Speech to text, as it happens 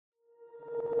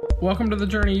Welcome to the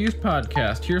Journey Youth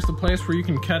Podcast. Here's the place where you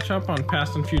can catch up on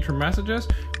past and future messages.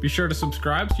 Be sure to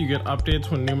subscribe so you get updates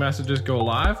when new messages go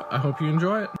live. I hope you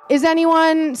enjoy it. Is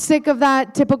anyone sick of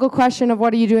that typical question of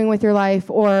what are you doing with your life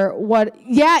or what?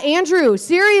 Yeah, Andrew,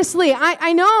 seriously,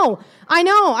 I know. I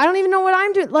don't even know what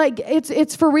I'm doing. Like,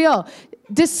 it's for real.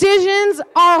 Decisions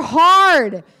are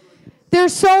hard. They're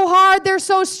so hard. They're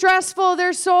so stressful.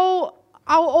 They're so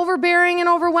overbearing and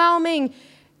overwhelming.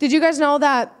 Did you guys know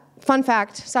that? Fun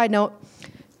fact, side note,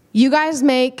 you guys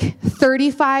make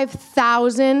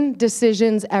 35,000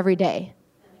 decisions every day.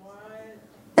 What?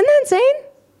 Isn't that insane?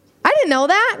 I didn't know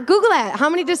that. Google that. How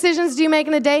many decisions do you make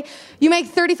in a day? You make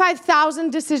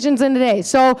 35,000 decisions in a day.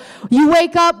 So you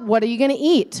wake up, what are you going to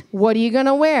eat? What are you going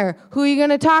to wear? Who are you going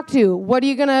to talk to? What are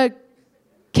you going to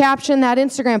caption that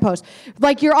Instagram post?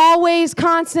 Like, you're always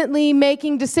constantly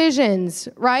making decisions,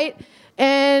 right?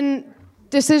 And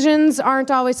decisions aren't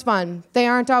always fun. They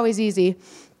aren't always easy.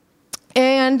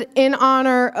 And in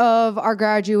honor of our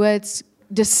graduates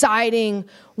deciding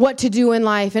what to do in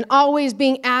life and always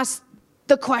being asked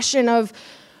the question of,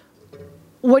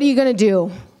 what are you going to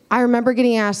do? I remember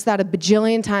getting asked that a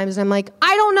bajillion times. I'm like,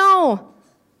 I don't know.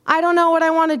 I don't know what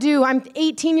I want to do. I'm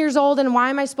 18 years old, and why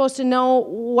am I supposed to know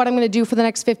what I'm going to do for the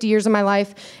next 50 years of my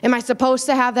life? Am I supposed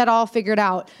to have that all figured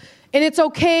out? And it's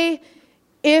okay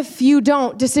if you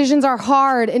don't. Decisions are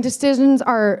hard and decisions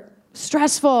are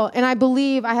stressful. And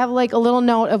I have like a little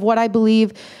note of what I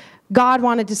believe God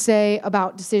wanted to say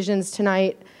about decisions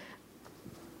tonight.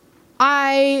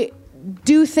 I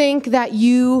do think that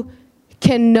you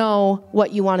can know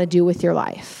what you want to do with your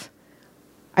life.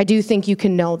 I do think you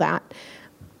can know that.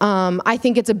 I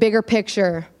think it's a bigger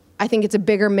picture. I think it's a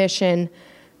bigger mission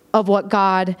of what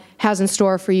God has in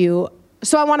store for you.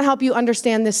 So I want to help you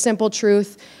understand this simple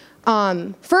truth.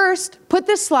 First, put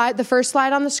this slide, the first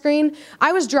slide on the screen.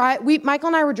 Michael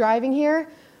and I were driving here,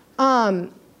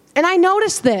 and I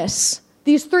noticed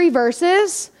these three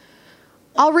verses.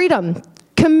 I'll read them.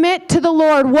 Commit to the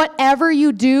Lord whatever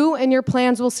you do, and your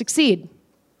plans will succeed.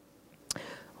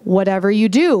 Whatever you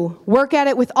do, work at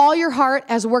it with all your heart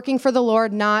as working for the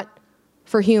Lord, not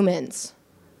for humans.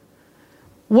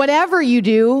 Whatever you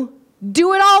do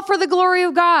it all for the glory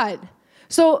of God.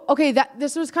 So, okay,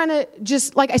 this was kind of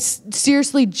just like I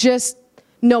seriously just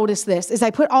noticed this. As I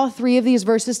put all three of these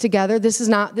verses together,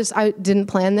 I didn't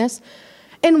plan this.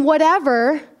 And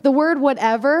whatever, the word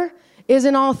whatever is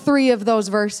in all three of those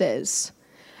verses.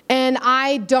 And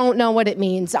I don't know what it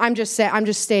means. I'm just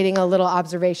stating a little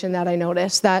observation that I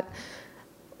noticed, that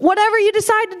whatever you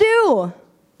decide to do,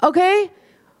 okay?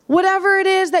 Whatever it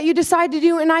is that you decide to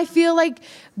do, and I feel like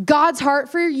God's heart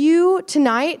for you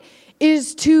tonight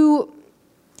is to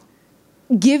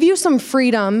give you some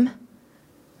freedom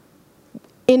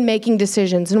in making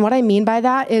decisions. And what I mean by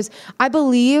that is I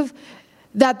believe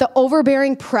that the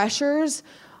overbearing pressures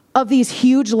of these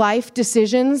huge life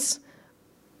decisions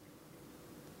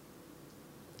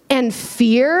and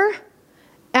fear,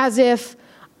 as if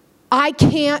I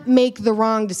can't make the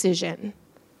wrong decision.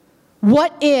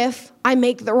 What if I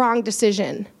make the wrong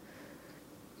decision?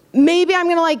 Maybe I'm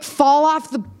going to fall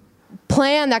off the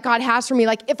plan that God has for me.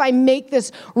 Like, if I make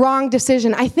this wrong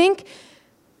decision, I think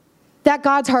that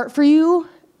God's heart for you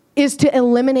is to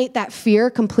eliminate that fear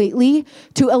completely,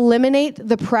 to eliminate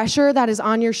the pressure that is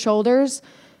on your shoulders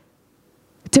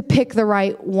to pick the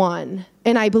right one.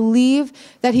 And I believe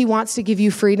that he wants to give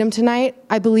you freedom tonight.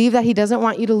 I believe that he doesn't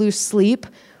want you to lose sleep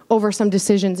over some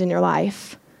decisions in your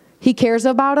life. He cares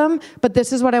about them, but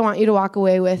this is what I want you to walk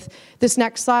away with. This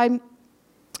next slide.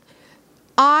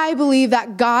 I believe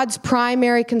that God's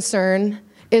primary concern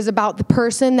is about the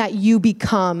person that you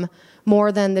become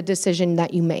more than the decision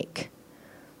that you make.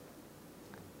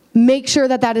 Make sure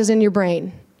that is in your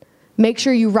brain. Make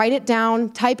sure you write it down,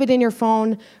 type it in your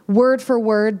phone, word for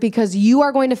word, because you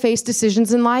are going to face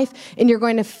decisions in life and you're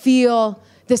going to feel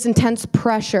this intense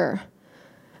pressure.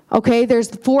 Okay, there's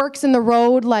forks in the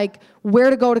road, like where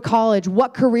to go to college,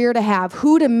 what career to have,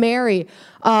 who to marry,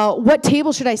 what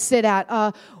table should I sit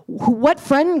at, what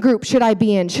friend group should I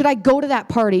be in? Should I go to that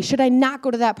party? Should I not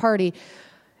go to that party?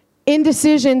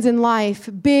 Indecisions in life,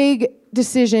 big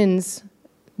decisions.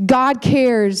 God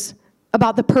cares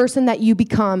about the person that you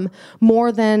become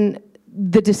more than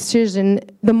the decision,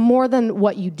 more than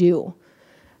what you do.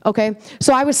 Okay,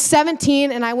 so I was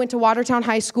 17 and I went to Watertown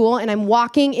High School, and I'm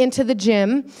walking into the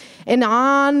gym, and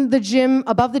on the gym,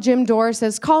 above the gym door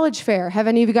says college fair. Have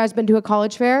any of you guys been to a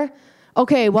college fair?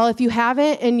 Okay, well, if you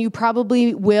haven't, and you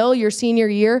probably will your senior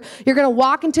year, you're going to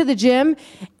walk into the gym,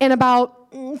 and about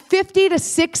 50 to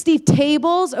 60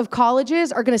 tables of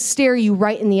colleges are going to stare you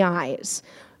right in the eyes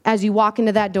as you walk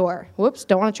into that door. Whoops,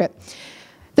 don't want to trip.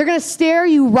 They're going to stare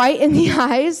you right in the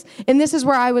eyes. And this is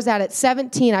where I was at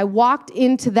 17. I walked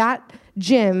into that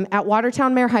gym at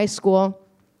Watertown-Mare High School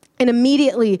and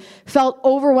immediately felt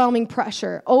overwhelming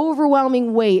pressure,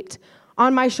 overwhelming weight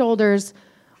on my shoulders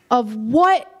of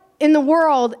what in the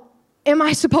world am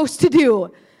I supposed to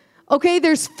do? Okay,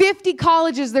 there's 50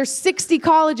 colleges, there's 60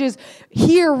 colleges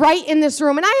here right in this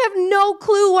room, and I have no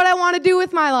clue what I want to do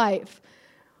with my life.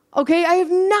 Okay, I have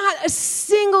not a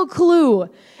single clue.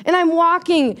 And I'm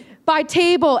walking by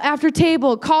table after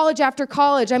table, college after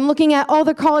college. I'm looking at all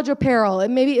the college apparel.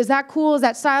 And maybe, is that cool? Is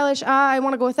that stylish? I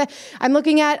want to go with that. I'm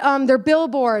looking at their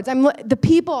billboards. The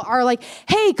people are like,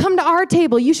 hey, come to our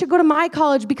table. You should go to my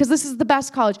college because this is the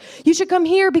best college. You should come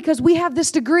here because we have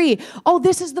this degree. Oh,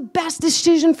 this is the best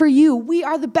decision for you. We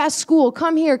are the best school.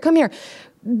 Come here, come here.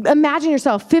 Imagine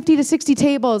yourself, 50 to 60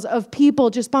 tables of people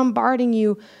just bombarding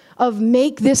you of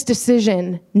make this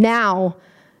decision now.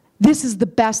 This is the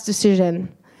best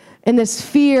decision. And this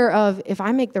fear of, if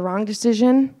I make the wrong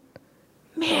decision,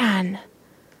 man,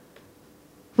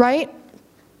 right?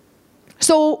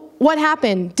 So what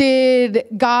happened?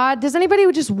 Does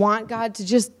anybody just want God to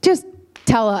just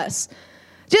tell us?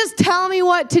 Just tell me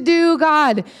what to do,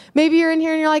 God. Maybe you're in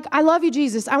here and you're like, I love you,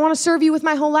 Jesus. I want to serve you with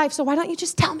my whole life. So why don't you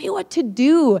just tell me what to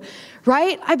do,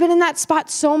 right? I've been in that spot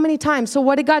so many times. So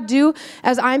what did God do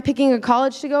as I'm picking a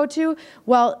college to go to?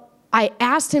 Well, I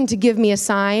asked him to give me a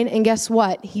sign, and guess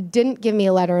what? He didn't give me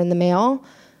a letter in the mail.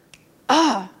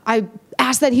 I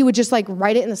asked that he would just like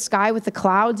write it in the sky with the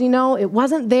clouds, It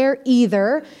wasn't there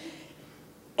either.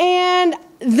 And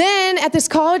then at this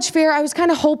college fair, I was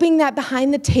kind of hoping that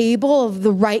behind the table of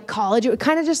the right college, it would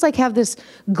kind of just like have this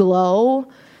glow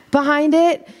behind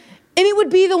it. And it would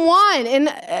be the one.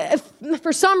 And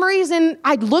for some reason,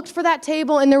 I looked for that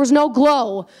table and there was no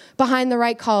glow behind the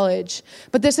right college.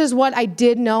 But this is what I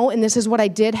did know, and this is what I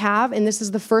did have, and this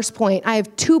is the first point. I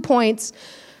have 2 points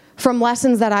from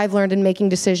lessons that I've learned in making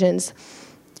decisions.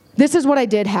 This is what I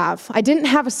did have. I didn't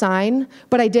have a sign,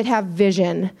 but I did have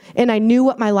vision, and I knew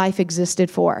what my life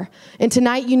existed for. And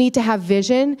tonight, you need to have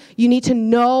vision. You need to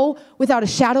know, without a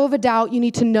shadow of a doubt, you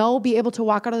need to know, be able to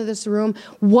walk out of this room,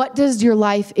 what does your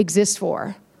life exist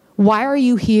for? Why are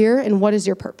you here, and what is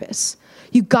your purpose?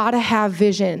 You gotta have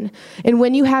vision. And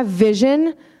when you have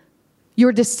vision,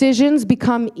 your decisions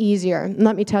become easier. And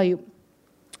let me tell you,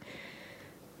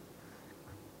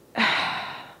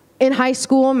 in high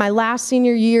school, my last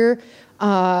senior year,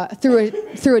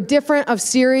 through a different of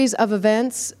series of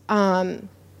events,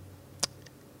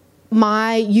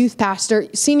 my youth pastor,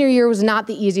 senior year was not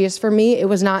the easiest for me. It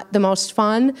was not the most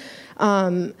fun.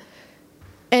 And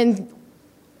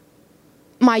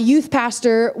my youth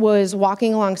pastor was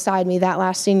walking alongside me that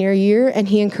last senior year, and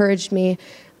he encouraged me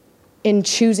in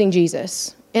choosing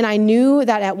Jesus. And I knew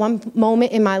that at one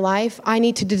moment in my life, I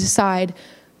needed to decide,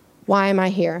 why am I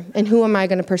here? And who am I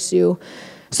going to pursue?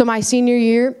 So my senior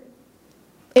year,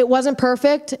 it wasn't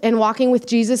perfect, and walking with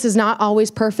Jesus is not always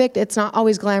perfect. It's not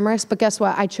always glamorous, but guess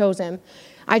what? I chose him.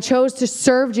 I chose to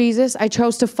serve Jesus. I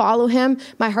chose to follow him.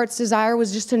 My heart's desire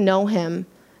was just to know him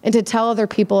and to tell other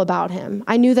people about him.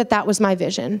 I knew that that was my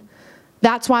vision.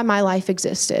 That's why my life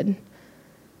existed.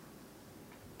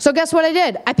 So guess what I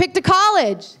did? I picked a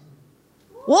college.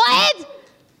 What?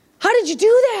 How did you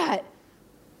do that?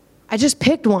 I just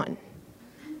picked one.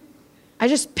 I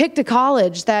just picked a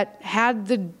college that had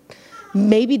the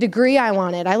maybe degree I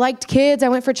wanted. I liked kids. I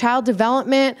went for child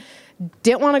development.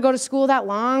 Didn't want to go to school that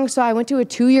long, so I went to a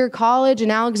 2-year college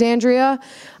in Alexandria.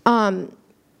 I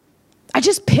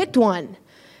just picked one.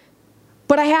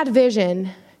 But I had vision.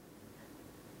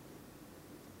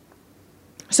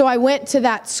 So I went to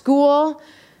that school,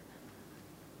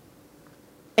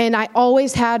 and I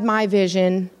always had my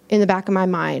vision in the back of my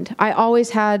mind. I always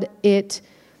had it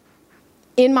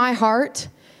in my heart.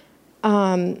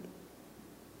 And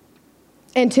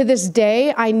to this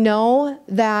day, I know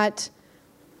that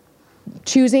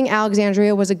choosing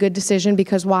Alexandria was a good decision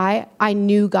because why? I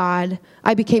knew God.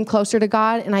 I became closer to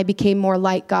God, and I became more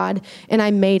like God, and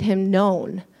I made him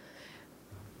known.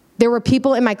 There were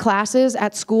people in my classes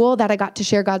at school that I got to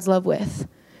share God's love with.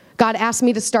 God asked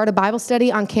me to start a Bible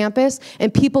study on campus,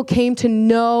 and people came to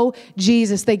know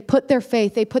Jesus. They put their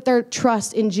faith, they put their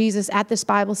trust in Jesus at this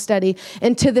Bible study.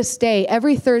 And to this day,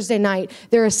 every Thursday night,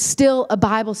 there is still a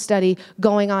Bible study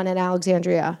going on at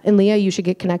Alexandria. And Leah, you should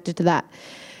get connected to that.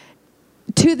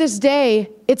 To this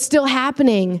day, it's still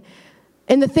happening.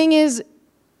 And the thing is,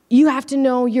 you have to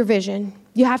know your vision.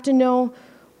 You have to know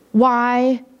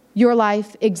why your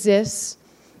life exists.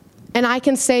 And I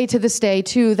can say to this day,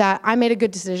 too, that I made a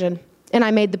good decision, and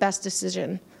I made the best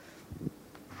decision.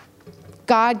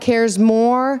 God cares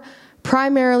more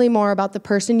primarily more about the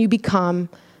person you become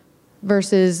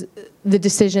versus the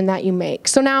decision that you make.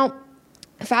 So now,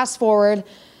 fast forward,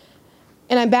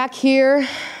 and I'm back here,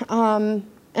 and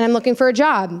I'm looking for a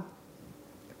job.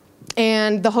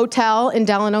 And the hotel in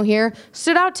Delano here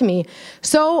stood out to me.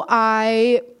 So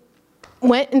I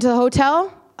went into the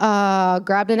hotel,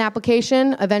 grabbed an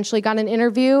application, eventually got an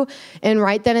interview, and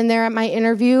right then and there at my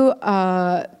interview,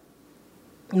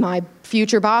 my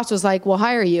future boss was like, "We'll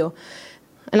hire you."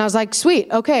 And I was like, "Sweet,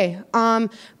 okay."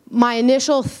 My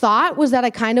initial thought was that I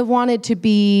kind of wanted to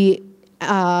be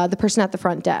the person at the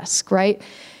front desk, right?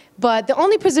 But the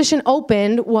only position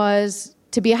opened was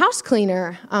to be a house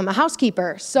cleaner, a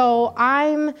housekeeper. So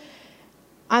I'm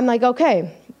like,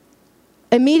 okay.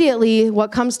 Immediately,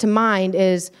 what comes to mind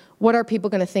is, what are people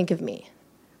going to think of me,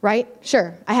 right?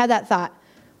 Sure, I had that thought.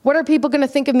 What are people going to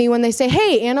think of me when they say,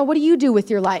 "Hey, Anna, what do you do with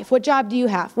your life? What job do you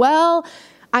have?" Well,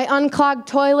 I unclog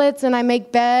toilets, and I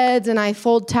make beds, and I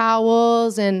fold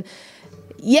towels, and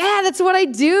yeah, that's what I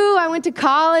do. I went to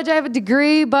college, I have a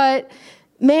degree, but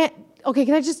man, okay,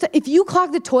 can I just, if you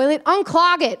clog the toilet,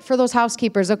 unclog it for those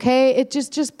housekeepers, okay? It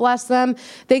just bless them.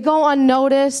 They go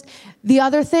unnoticed. The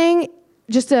other thing,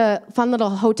 just a fun little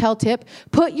hotel tip,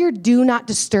 put your do not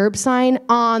disturb sign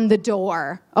on the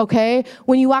door, okay?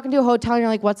 When you walk into a hotel and you're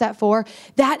like, "What's that for?"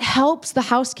 That helps the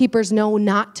housekeepers know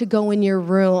not to go in your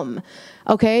room,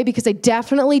 okay? Because I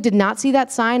definitely did not see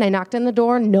that sign. I knocked on the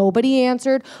door, nobody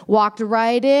answered, walked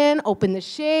right in, opened the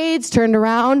shades, turned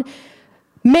around.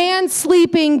 Man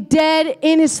sleeping, dead,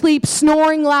 in his sleep,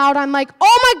 snoring loud. I'm like,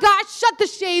 "Oh my gosh, shut the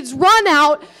shades, run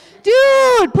out."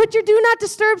 Dude, put your do not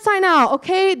disturb sign out,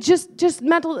 okay? Just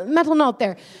mental note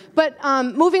there. But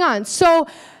moving on. So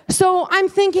I'm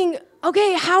thinking,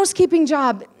 okay, housekeeping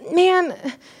job. Man,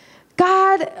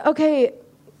 God, okay,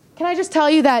 can I just tell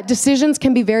you that decisions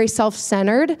can be very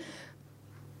self-centered?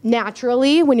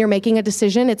 Naturally, when you're making a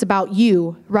decision, it's about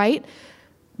you, right?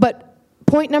 But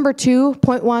point number 2,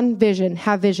 point 1, vision.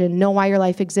 Have vision. Know why your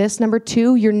life exists. Number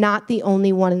 2, you're not the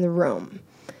only one in the room,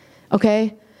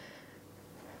 okay?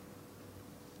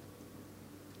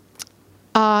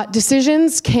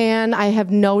 Decisions I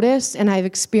have noticed and I've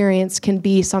experienced, can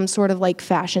be some sort of like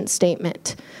fashion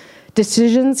statement.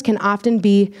 Decisions can often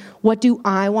be, what do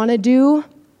I want to do?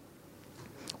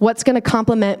 What's going to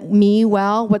complement me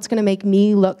well? What's going to make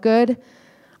me look good?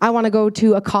 I want to go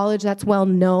to a college that's well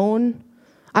known.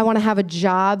 I want to have a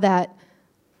job that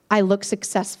I look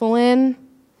successful in.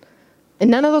 And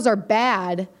none of those are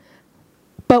bad.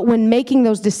 But when making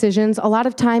those decisions, a lot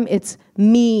of time it's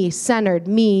me-centered,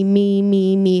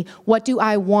 me. What do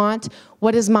I want?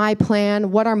 What is my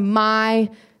plan? What are my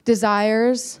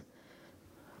desires?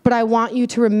 But I want you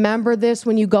to remember this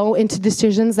when you go into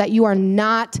decisions, that you are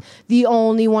not the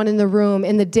only one in the room.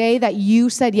 In the day that you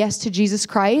said yes to Jesus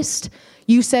Christ,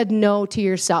 you said no to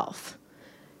yourself.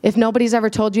 If nobody's ever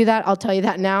told you that, I'll tell you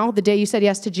that now. The day you said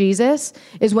yes to Jesus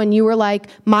is when you were like,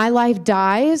 "My life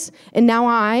dies, and now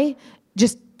I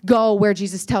just go where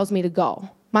Jesus tells me to go.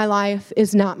 My life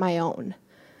is not my own."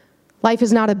 Life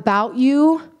is not about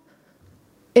you.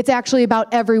 It's actually about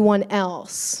everyone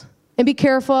else. And be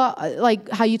careful like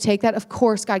how you take that. Of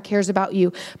course, God cares about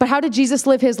you. But how did Jesus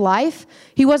live his life?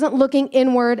 He wasn't looking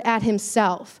inward at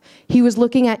himself. He was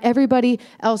looking at everybody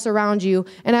else around you.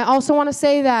 And I also want to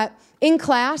say that in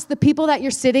class, the people that you're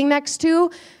sitting next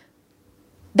to,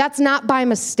 that's not by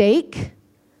mistake.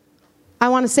 I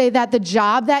want to say that the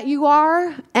job that you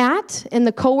are at and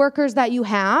the coworkers that you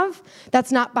have,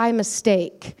 that's not by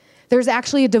mistake. There's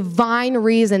actually a divine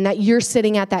reason that you're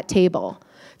sitting at that table.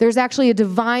 There's actually a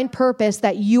divine purpose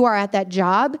that you are at that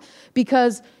job,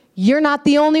 because you're not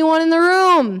the only one in the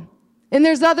room, and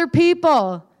there's other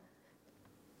people.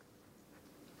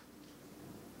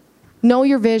 Know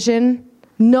your vision.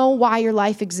 Know why your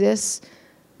life exists.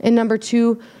 And number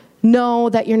 2, know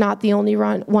that you're not the only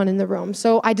one in the room.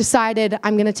 So I decided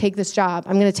I'm going to take this job.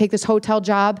 I'm going to take this hotel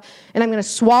job, and I'm going to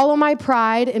swallow my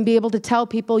pride and be able to tell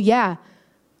people, yeah,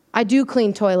 I do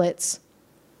clean toilets.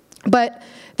 But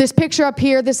this picture up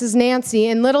here, this is Nancy,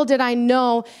 and little did I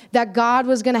know that God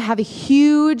was going to have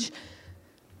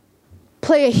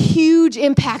play a huge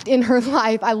impact in her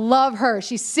life. I love her.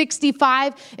 She's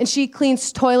 65, and she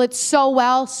cleans toilets so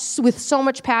well, with so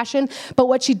much passion. But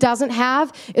what she doesn't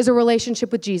have is a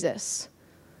relationship with Jesus.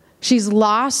 She's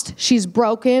lost, she's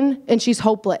broken, and she's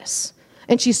hopeless.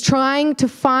 And she's trying to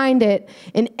find it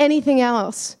in anything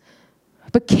else,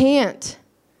 but can't.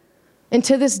 And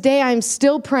to this day, I'm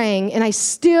still praying, and I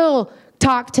still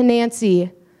talk to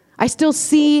Nancy. I still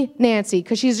see Nancy,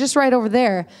 because she's just right over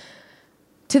there.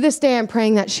 To this day, I'm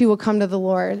praying that she will come to the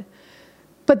Lord.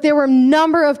 But there were a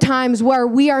number of times where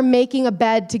we are making a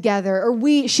bed together,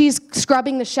 or she's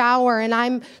scrubbing the shower and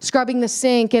I'm scrubbing the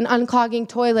sink and unclogging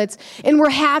toilets. And we're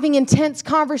having intense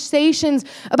conversations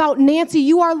about, Nancy,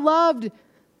 you are loved.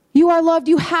 You are loved.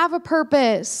 You have a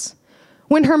purpose.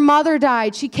 When her mother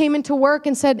died, she came into work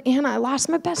and said, Anna, I lost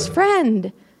my best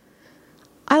friend.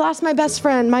 I lost my best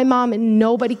friend, my mom, and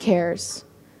nobody cares.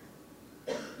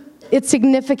 It's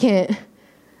significant.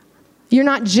 You're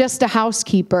not just a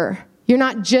housekeeper. You're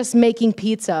not just making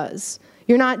pizzas.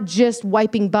 You're not just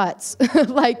wiping butts.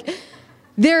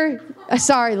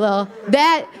 Sorry, Lil.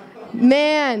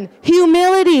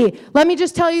 Humility. Let me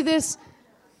just tell you this.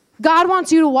 God wants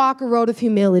you to walk a road of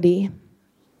humility,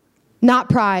 not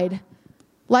pride.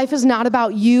 Life is not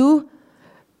about you.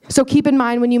 So keep in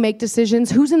mind when you make decisions,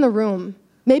 who's in the room?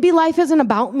 Maybe life isn't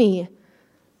about me.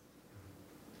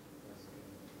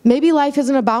 Maybe life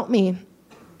isn't about me.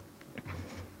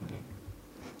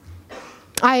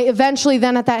 I eventually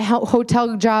then at that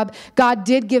hotel job, God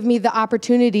did give me the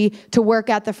opportunity to work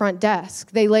at the front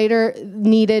desk. They later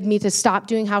needed me to stop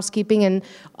doing housekeeping and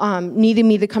needed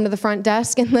me to come to the front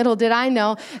desk. And little did I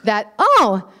know that,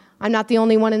 I'm not the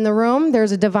only one in the room.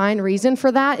 There's a divine reason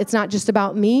for that. It's not just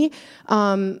about me.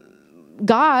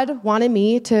 God wanted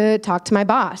me to talk to my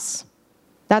boss.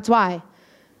 That's why.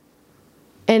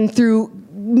 And through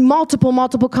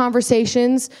multiple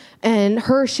conversations and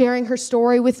her sharing her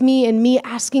story with me and me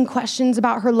asking questions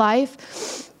about her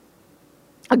life,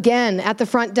 again, at the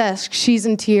front desk, she's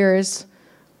in tears,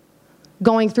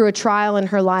 going through a trial in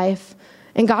her life.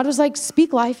 And God was like,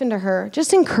 speak life into her.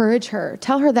 Just encourage her.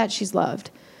 Tell her that she's loved.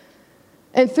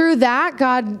 And through that,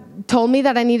 God told me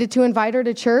that I needed to invite her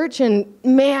to church. And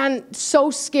man, so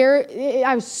scared.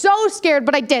 I was so scared,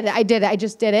 but I did it. I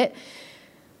just did it.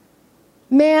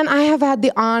 Man, I have had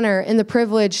the honor and the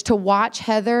privilege to watch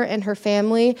Heather and her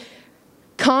family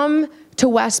come to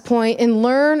West Point and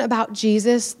learn about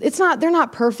Jesus. They're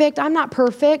not perfect. I'm not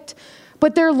perfect,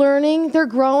 but they're learning, they're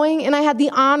growing. And I had the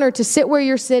honor to sit where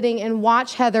you're sitting and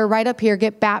watch Heather right up here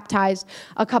get baptized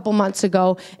a couple months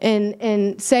ago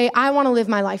and say, I want to live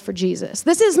my life for Jesus.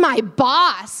 This is my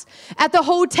boss at the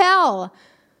hotel.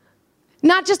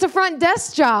 Not just a front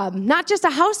desk job, not just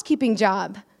a housekeeping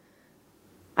job.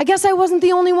 I guess I wasn't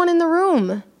the only one in the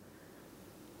room.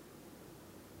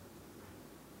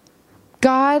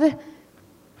 God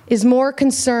is more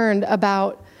concerned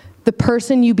about the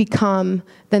person you become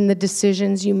than the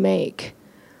decisions you make.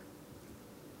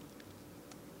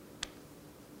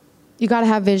 You got to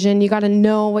have vision. You got to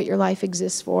know what your life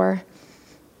exists for.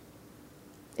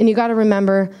 And you got to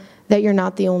remember that you're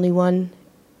not the only one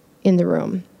in the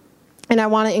room. And I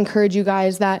want to encourage you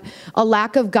guys that a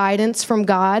lack of guidance from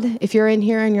God, if you're in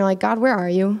here and you're like, God, where are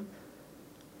you?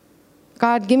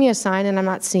 God, give me a sign and I'm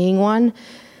not seeing one.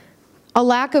 A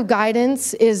lack of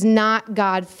guidance is not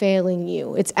God failing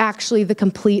you. It's actually the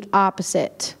complete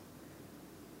opposite.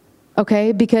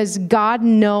 Okay? Because God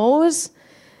knows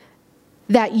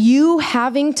that you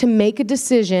having to make a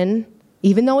decision,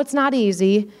 even though it's not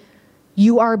easy,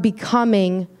 you are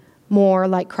becoming more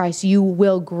like Christ. You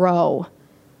will grow.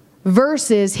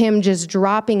 Versus him just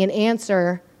dropping an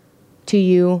answer to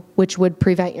you, which would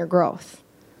prevent your growth.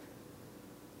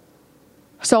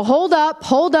 So hold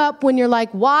up when you're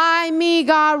like, why me,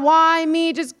 God? Why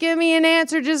me? Just give me an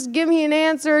answer. Just give me an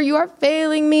answer. You are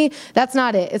failing me. That's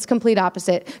not it. It's complete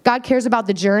opposite. God cares about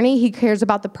the journey. He cares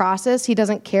about the process. He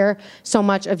doesn't care so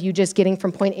much of you just getting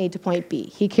from point A to point B.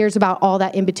 He cares about all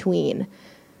that in between.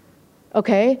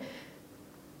 Okay?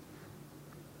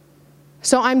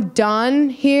 So I'm done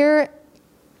here,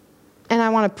 and I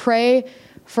want to pray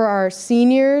for our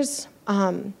seniors.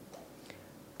 But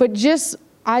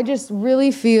I just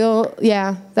really feel,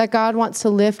 that God wants to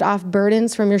lift off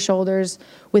burdens from your shoulders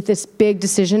with this big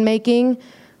decision making.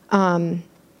 Get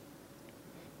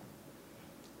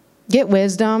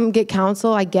wisdom, get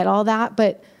counsel. I get all that,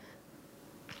 but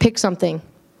pick something,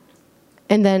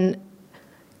 and then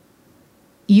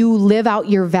you live out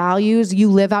your values, you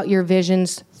live out your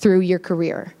visions through your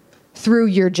career, through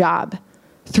your job,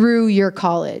 through your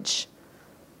college.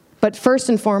 But first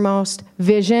and foremost,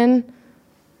 vision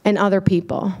and other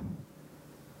people.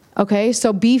 Okay,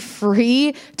 so be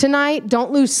free tonight.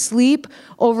 Don't lose sleep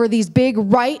over these big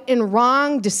right and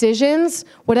wrong decisions.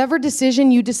 Whatever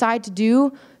decision you decide to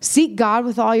do, seek God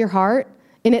with all your heart,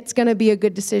 and it's going to be a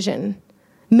good decision.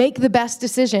 Make the best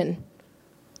decision.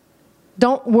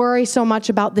 Don't worry so much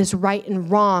about this right and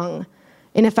wrong.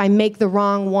 And if I make the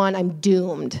wrong one, I'm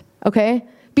doomed. Okay?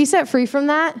 Be set free from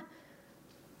that.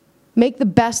 Make the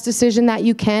best decision that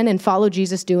you can and follow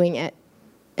Jesus doing it.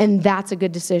 And that's a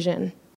good decision.